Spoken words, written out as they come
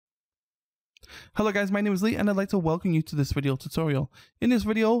Hello guys, my name is Lee and I'd like to welcome you to this video tutorial. In this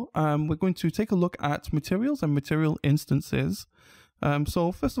video, we're going to take a look at materials and material instances.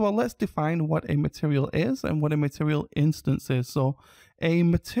 So first of all, let's define what a material is and what a material instance is. So a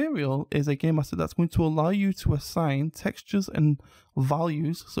material is a game asset that's going to allow you to assign textures and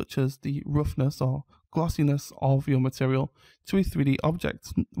values such as the roughness or glossiness of your material to a 3D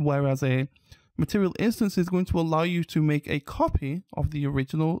object, whereas a material instance is going to allow you to make a copy of the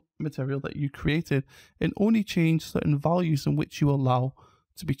original material that you created and only change certain values in which you allow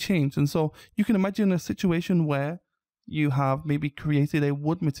to be changed. And so you can imagine a situation where you have maybe created a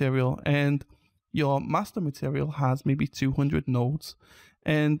wood material and your master material has maybe 200 nodes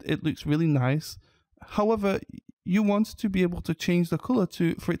and it looks really nice. However, you want to be able to change the color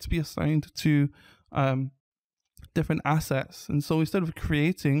for it to be assigned to different assets. And so instead of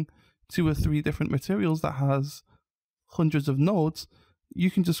creating 2 or 3 different materials that has hundreds of nodes, you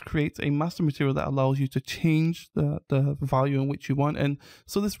can just create a master material that allows you to change the value in which you want. And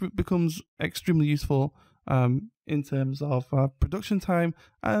so this becomes extremely useful in terms of production time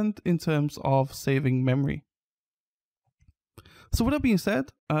and in terms of saving memory. So with that being said,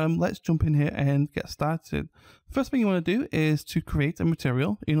 let's jump in here and get started. First thing you want to do is to create a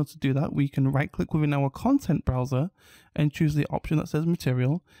material. In order to do that, we can right click within our content browser and choose the option that says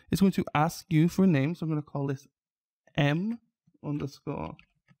material. It's going to ask you for a name. So I'm going to call this M underscore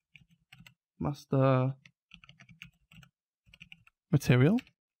master material.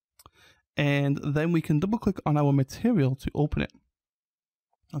 And then we can double click on our material to open it.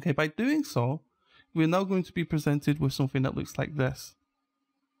 Okay, by doing so, we're now going to be presented with something that looks like this.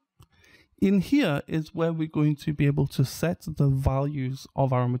 In here is where we're going to be able to set the values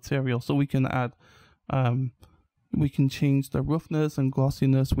of our material. So we can add, we can change the roughness and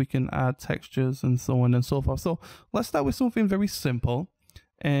glossiness, we can add textures and so on and so forth. So let's start with something very simple.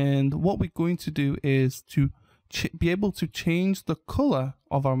 And what we're going to do is to be able to change the color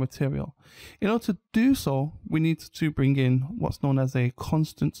of our material. In order to do so, we need to bring in what's known as a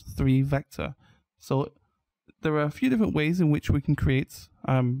constant 3 vector. So there are a few different ways in which we can create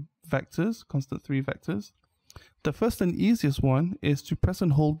vectors, constant 3 vectors. The first and easiest one is to press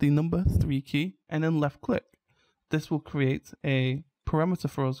and hold the number 3 key and then left click. This will create a parameter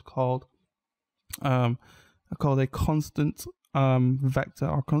for us called a constant vector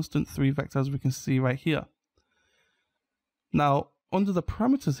or constant 3 vector, as we can see right here. Now, under the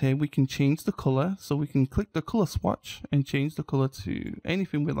parameters here, we can change the color. So we can click the color swatch and change the color to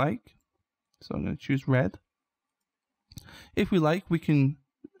anything we like. So I'm going to choose red. If we like, we can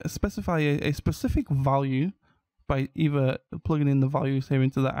specify a specific value by either plugging in the values here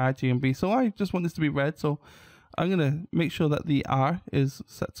into the RGB. So I just want this to be red. So I'm going to make sure that the R is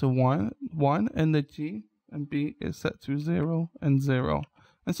set to 1 and the G and B is set to 0 and 0.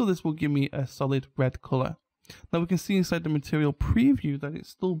 And so this will give me a solid red color. Now we can see inside the material preview that it's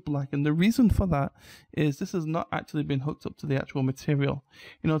still black, and the reason for that is this has not actually been hooked up to the actual material.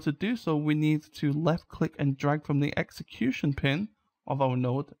 In order to do so, we need to left click and drag from the execution pin of our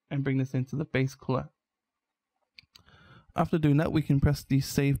node and bring this into the base color. After doing that, we can press the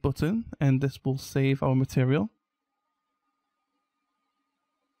save button and this will save our material.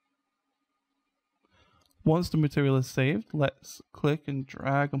 Once the material is saved, let's click and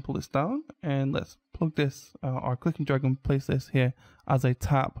drag and pull this down, and let's plug this or click and drag and place this here as a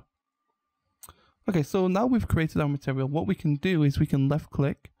tab. Okay, so now we've created our material. What we can do is we can left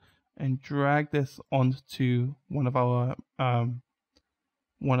click and drag this onto one of our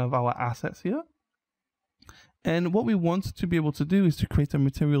assets here. And what we want to be able to do is to create a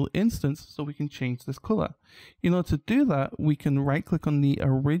material instance so we can change this color. In order to do that, we can right click on the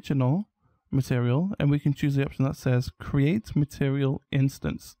original material and we can choose the option that says create material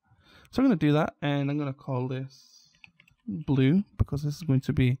instance. So I'm going to do that and I'm going to call this blue because this is going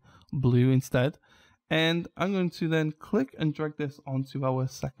to be blue instead. And I'm going to then click and drag this onto our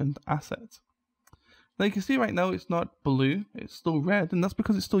second asset. Now you can see right now it's not blue, it's still red, and that's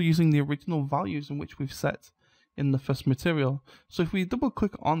because it's still using the original values in which we've set in the first material. So if we double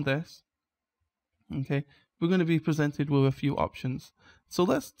click on this, okay, we're going to be presented with a few options. So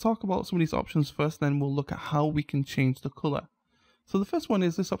let's talk about some of these options first, then we'll look at how we can change the color. So the first one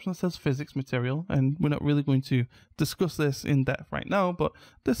is this option that says physics material, and we're not really going to discuss this in depth right now, but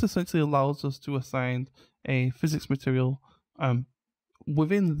this essentially allows us to assign a physics material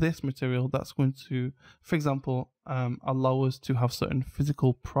within this material that's going to, for example, allow us to have certain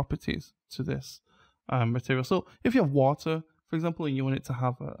physical properties to this material. So if you have water, for example, and you want it to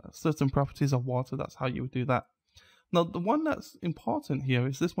have certain properties of water, that's how you would do that. Now, the one that's important here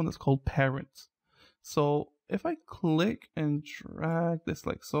is this one that's called parent. So if I click and drag this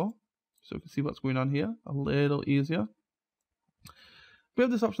like so, so we can see what's going on here a little easier. We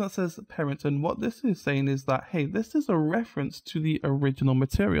have this option that says parent, and what this is saying is that, hey, this is a reference to the original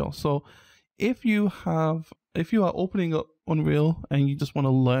material. So if you are opening up Unreal and you just want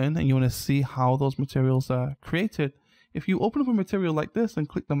to learn and you want to see how those materials are created, if you open up a material like this and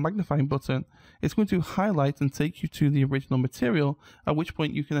click the magnifying button, it's going to highlight and take you to the original material, at which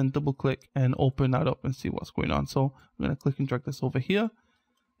point you can then double click and open that up and see what's going on. So I'm going to click and drag this over here,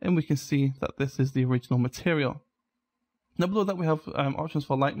 and we can see that this is the original material. Now below that we have options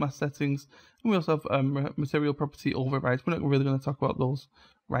for light mask settings, and we also have material property overrides. We're not really going to talk about those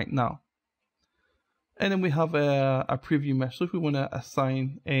right now. And then we have a preview mesh. So if we want to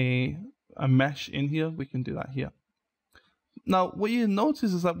assign a mesh in here, we can do that here. Now what you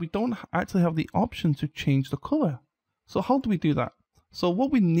notice is that we don't actually have the option to change the color. So how do we do that? So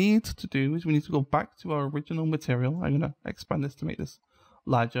what we need to do is we need to go back to our original material. I'm going to expand this to make this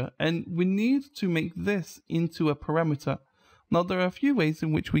larger, and we need to make this into a parameter. Now there are a few ways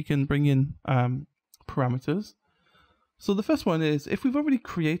in which we can bring in parameters. So the first one is, if we've already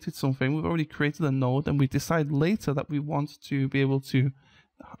created something, we've already created a node, and we decide later that we want to be able to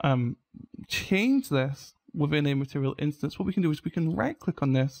change this within a material instance, what we can do is we can right click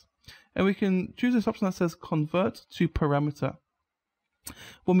on this and we can choose this option that says convert to parameter.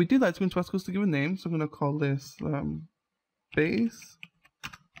 When we do that, it's going to ask us to give a name. So I'm going to call this base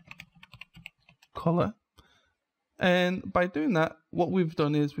color. And by doing that, what we've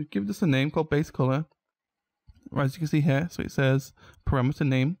done is we've given this a name called base color, as you can see here. So it says parameter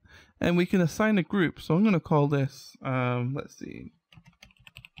name, and we can assign a group. So I'm going to call this, let's see,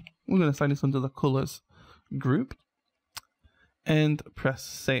 we're going to assign this under the colors group and press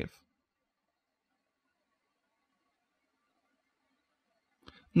save.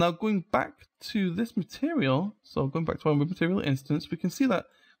 Now going back to this material, so going back to our material instance, we can see that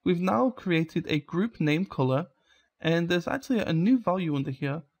we've now created a group name color, and there's actually a new value under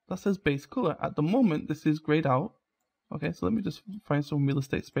here that says base color. At the moment, this is grayed out. Okay, so let me just find some real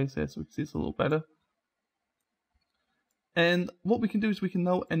estate space here so we can see this a little better. And what we can do is we can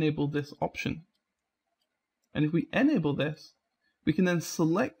now enable this option. And if we enable this, we can then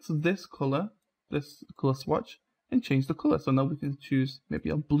select this color swatch, and change the color. So now we can choose maybe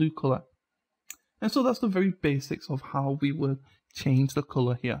a blue color. And so that's the very basics of how we would change the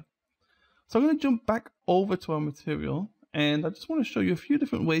color here. So I'm going to jump back over to our material, and I just want to show you a few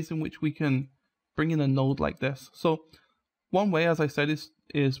different ways in which we can bring in a node like this. So one way, as I said,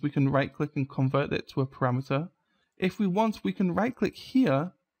 is we can right click and convert it to a parameter. If we want, we can right click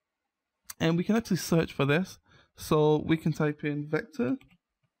here and we can actually search for this. So we can type in vector,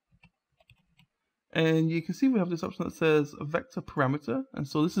 and you can see we have this option that says vector parameter. And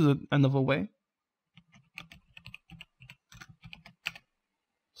so this is another way.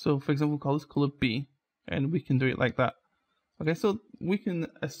 So for example, we'll call this color B, and we can do it like that. Okay, so we can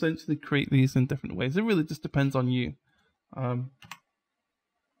essentially create these in different ways. It really just depends on you.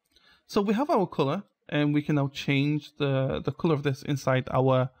 So we have our color, and we can now change the color of this inside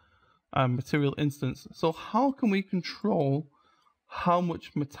our material instance. So how can we control how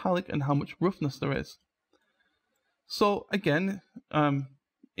much metallic and how much roughness there is? So again,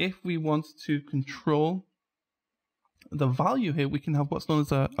 if we want to control the value here, we can have what's known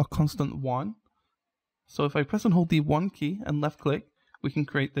as a constant 1. So if I press and hold the 1 key and left click, we can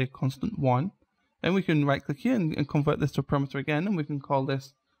create the constant 1. And we can right click here and convert this to a parameter again, and we can call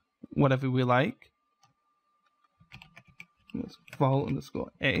this whatever we like. Let's val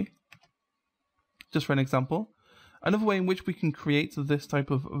underscore A, just for an example. Another way in which we can create this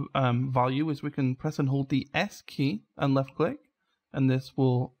type of value is we can press and hold the S key and left click, and this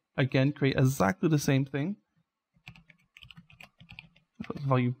will again create exactly the same thing. That's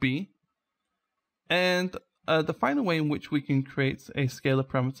value B. And the final way in which we can create a scalar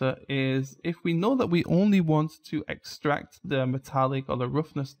parameter is if we know that we only want to extract the metallic or the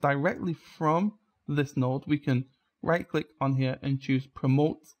roughness directly from this node, we can right click on here and choose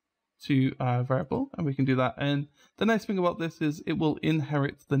promote to variable, and we can do that. And the nice thing about this is it will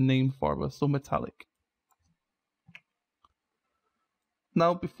inherit the name for us, so metallic.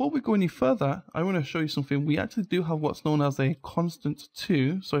 Now, before we go any further, I want to show you something. We actually do have what's known as a constant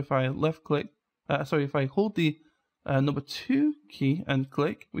 2. So if I left click, if I hold the number 2 key and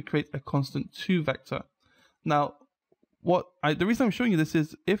click, we create a constant 2 vector. Now, the reason I'm showing you this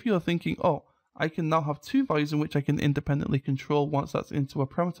is if you're thinking, oh, I can now have 2 values in which I can independently control once that's into a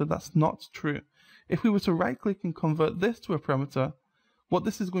parameter. That's not true. If we were to right click and convert this to a parameter, what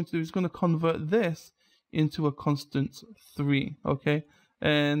this is going to do is going to convert this into a constant 3, okay?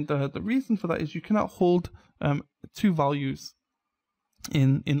 And the reason for that is you cannot hold 2 values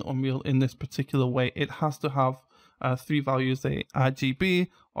in Unreal in this particular way. It has to have 3 values, a RGB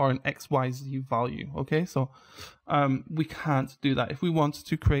or an XYZ value. Okay, so we can't do that. If we want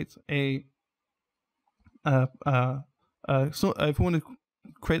to create if we want to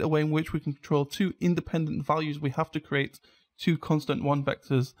create a way in which we can control 2 independent values, we have to create 2 constant 1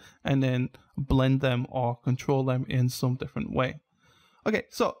 vectors and then blend them or control them in some different way. Okay,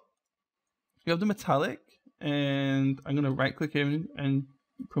 so we have the metallic, and I'm going to right click here and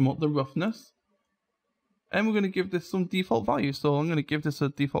promote the roughness, and we're going to give this some default value. So I'm going to give this a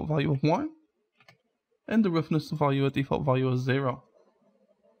default value of 1 and the roughness value a default value of 0.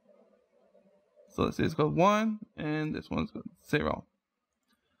 So let's say it's got 1 and this one's got 0.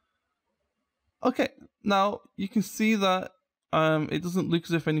 Okay, now you can see that it doesn't look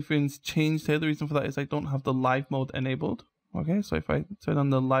as if anything's changed here. The reason for that is I don't have the live mode enabled. Okay, so if I turn on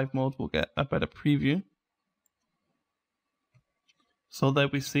the live mode, we'll get a better preview. So there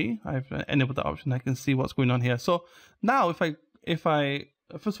we see, I've enabled that option. I can see what's going on here. So now if I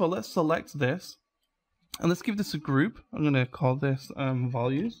first of all, let's select this and let's give this a group. I'm going to call this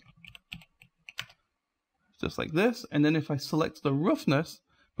values, just like this. And then if I select the roughness,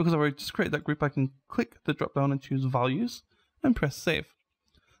 because I've already just created that group, I can click the drop down and choose values and press save.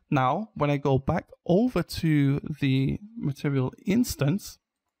 Now, when I go back over to the material instance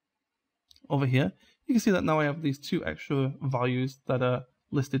over here, you can see that now I have these 2 extra values that are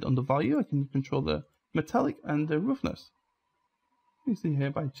listed under value. I can control the metallic and the roughness. You see here,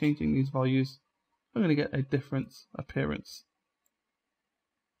 by changing these values, I'm going to get a different appearance.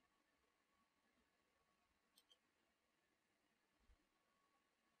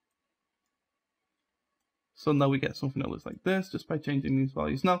 So now we get something that looks like this just by changing these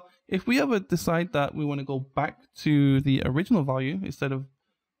values. Now, if we ever decide that we want to go back to the original value instead of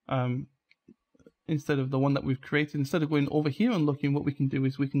the one that we've created, instead of going over here and looking, what we can do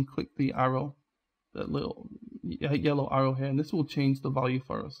is we can click the arrow, that little yellow arrow here, and this will change the value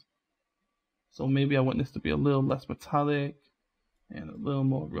for us. So maybe I want this to be a little less metallic and a little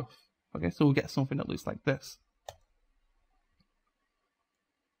more rough. Okay, so we'll get something that looks like this.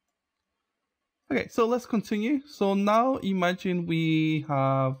 Okay, so let's continue. So now imagine we've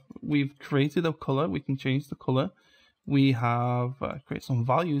created a color. We can change the color. We have create some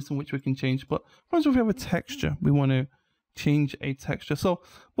values in which we can change. But what if we have a texture? We want to change a texture. So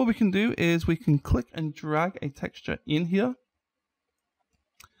what we can do is we can click and drag a texture in here.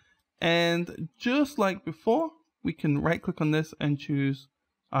 And just like before, we can right click on this and choose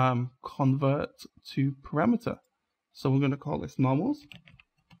convert to parameter. So we're going to call this normals.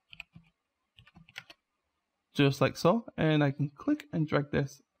 Just like so, and I can click and drag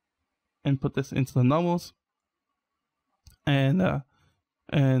this and put this into the normals, and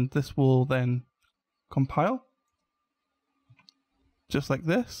this will then compile just like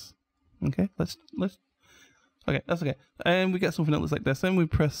this. Okay, let's okay, that's okay, and we get something that looks like this. Then we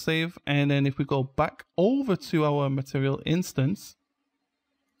press save, and then if we go back over to our material instance,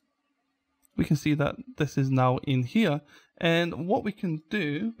 we can see that this is now in here. And what we can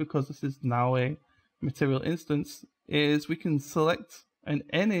do, because this is now a material instance, is we can select and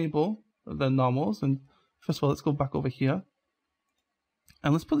enable the normals. And first of all, let's go back over here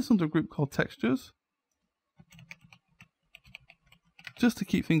and let's put this under a group called textures, just to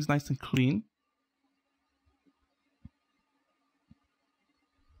keep things nice and clean.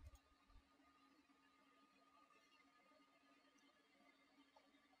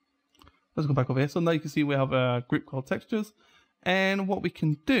 Let's go back over here. So now you can see we have a group called textures. And what we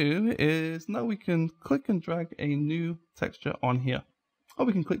can do is now we can click and drag a new texture on here. Or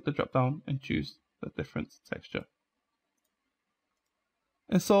we can click the drop down and choose the different texture.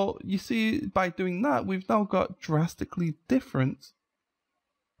 And so you see, by doing that, we've now got drastically different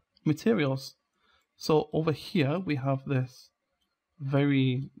materials. So over here, we have this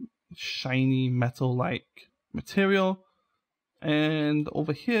very shiny metal-like material. And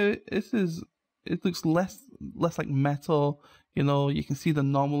over here, it looks less like metal. You know, you can see the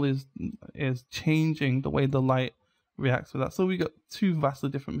normal is changing the way the light reacts with that. So we got 2 vastly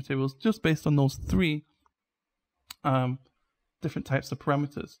different materials just based on those 3 different types of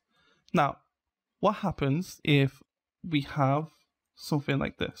parameters. Now, what happens if we have something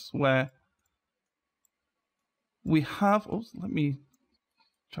like this, where we have, let me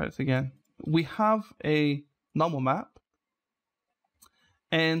try this again. We have a normal map,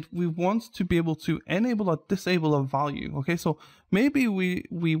 and we want to be able to enable or disable a value. Okay, so maybe we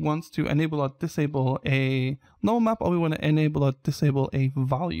want to enable or disable a normal map, or we want to enable or disable a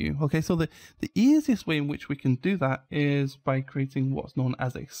value. Okay, so the easiest way in which we can do that is by creating what's known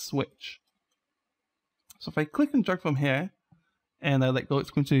as a switch. So if I click and drag from here, and I let go,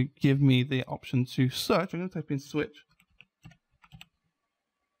 it's going to give me the option to search. I'm going to type in switch.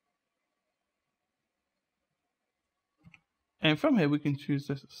 And from here, we can choose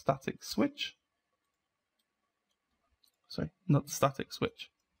this static switch. Sorry, not static switch.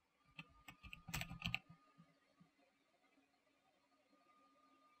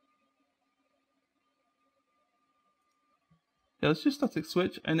 Yeah, let's choose static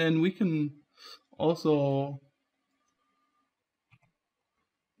switch, and then we can also,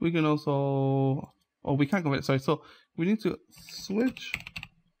 oh, we can't convert it, sorry. So we need to switch,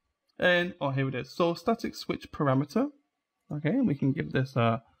 and, oh, here it is. So static switch parameter. Okay, and we can give this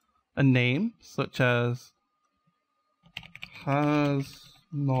a name, such as has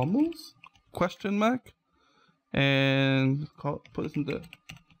normals, question mark, and put this into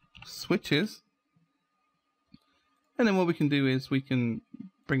switches. And then what we can do is we can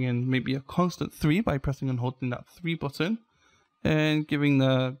bring in maybe a constant 3 by pressing and holding that 3 button, and giving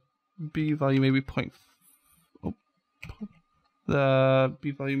the b value maybe the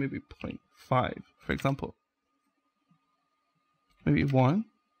b value maybe 0.5, for example. Maybe 1.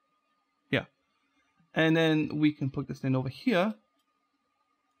 Yeah. And then we can plug this in over here,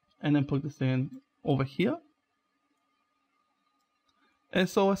 and then plug this in over here. And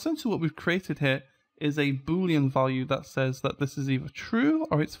so essentially what we've created here is a Boolean value that says that this is either true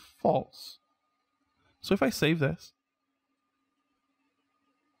or it's false. So if I save this,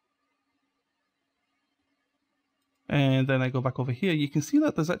 and then I go back over here, you can see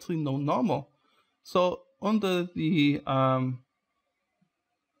that there's actually no normal. So under the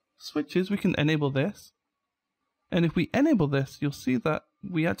switches, we can enable this, and if we enable this, you'll see that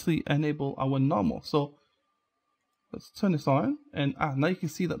we actually enable our normal. So let's turn this on, and now you can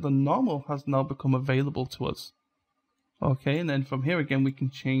see that the normal has now become available to us. Okay, and then from here again, we can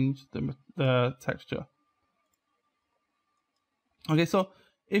change the texture. Okay, so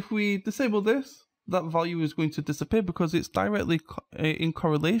if we disable this, that value is going to disappear because it's directly in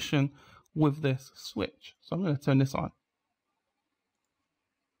correlation with this switch. So I'm going to turn this on.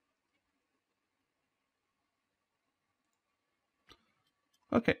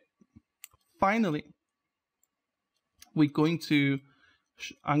 Okay, finally, I'm going to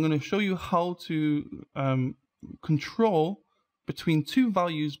show you how to control between two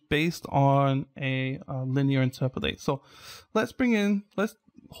values based on a linear interpolate. So let's take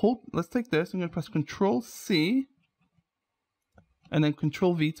this. I'm going to press Control C and then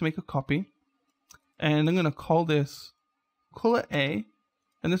Control V to make a copy, and I'm going to call this color A,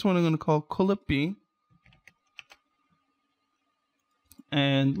 and this one I'm going to call color B.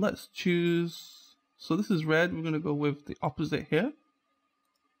 And let's choose, so this is red, we're going to go with the opposite here.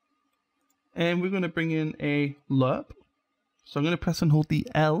 And we're going to bring in a lerp. So I'm going to press and hold the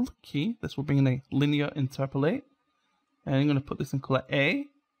L key. This will bring in a linear interpolate. And I'm going to put this in color A,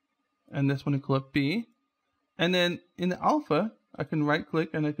 and this one in color B. And then in the alpha, I can right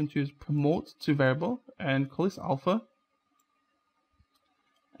click and I can choose promote to variable and call this alpha.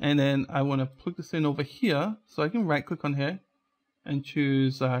 And then I want to plug this in over here. So I can right click on here and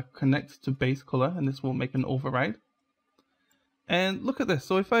choose connect to base color, and this will make an override. And look at this.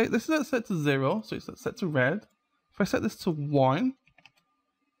 So if this is set to 0, so it's set to red. If I set this to 1,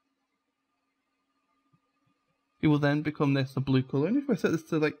 it will then become a blue color. And if I set this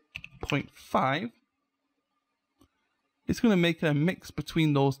to like 0.5, it's going to make a mix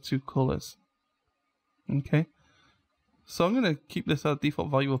between those two colors. Okay. So I'm going to keep this at default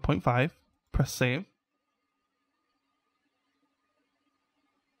value of 0.5, press save.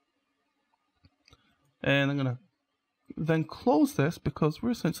 And I'm going to then close this because we're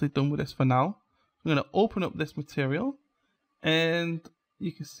essentially done with this for now. I'm going to open up this material, and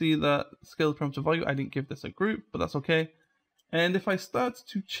you can see that scale parameter value, I didn't give this a group, but that's okay. And if I start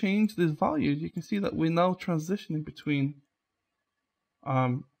to change these values, you can see that we're now transitioning between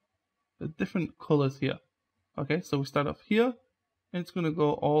the different colors here. Okay, so we start off here, and it's going to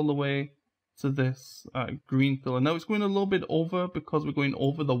go all the way to this green color. Now it's going a little bit over because we're going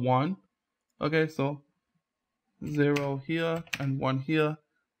over the 1. Okay, so 0 here and 1 here,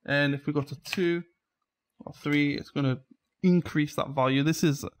 and if we go to 2 or 3, it's going to increase that value.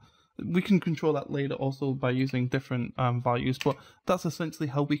 We can control that later also by using different values, but that's essentially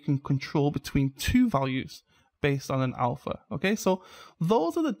how we can control between two values based on an alpha. Okay, so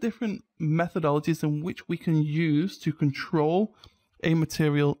those are the different methodologies in which we can use to control a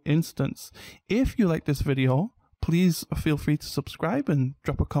material instance. If you like this video, please feel free to subscribe and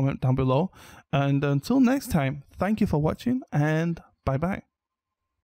drop a comment down below. And until next time, thank you for watching, and bye bye.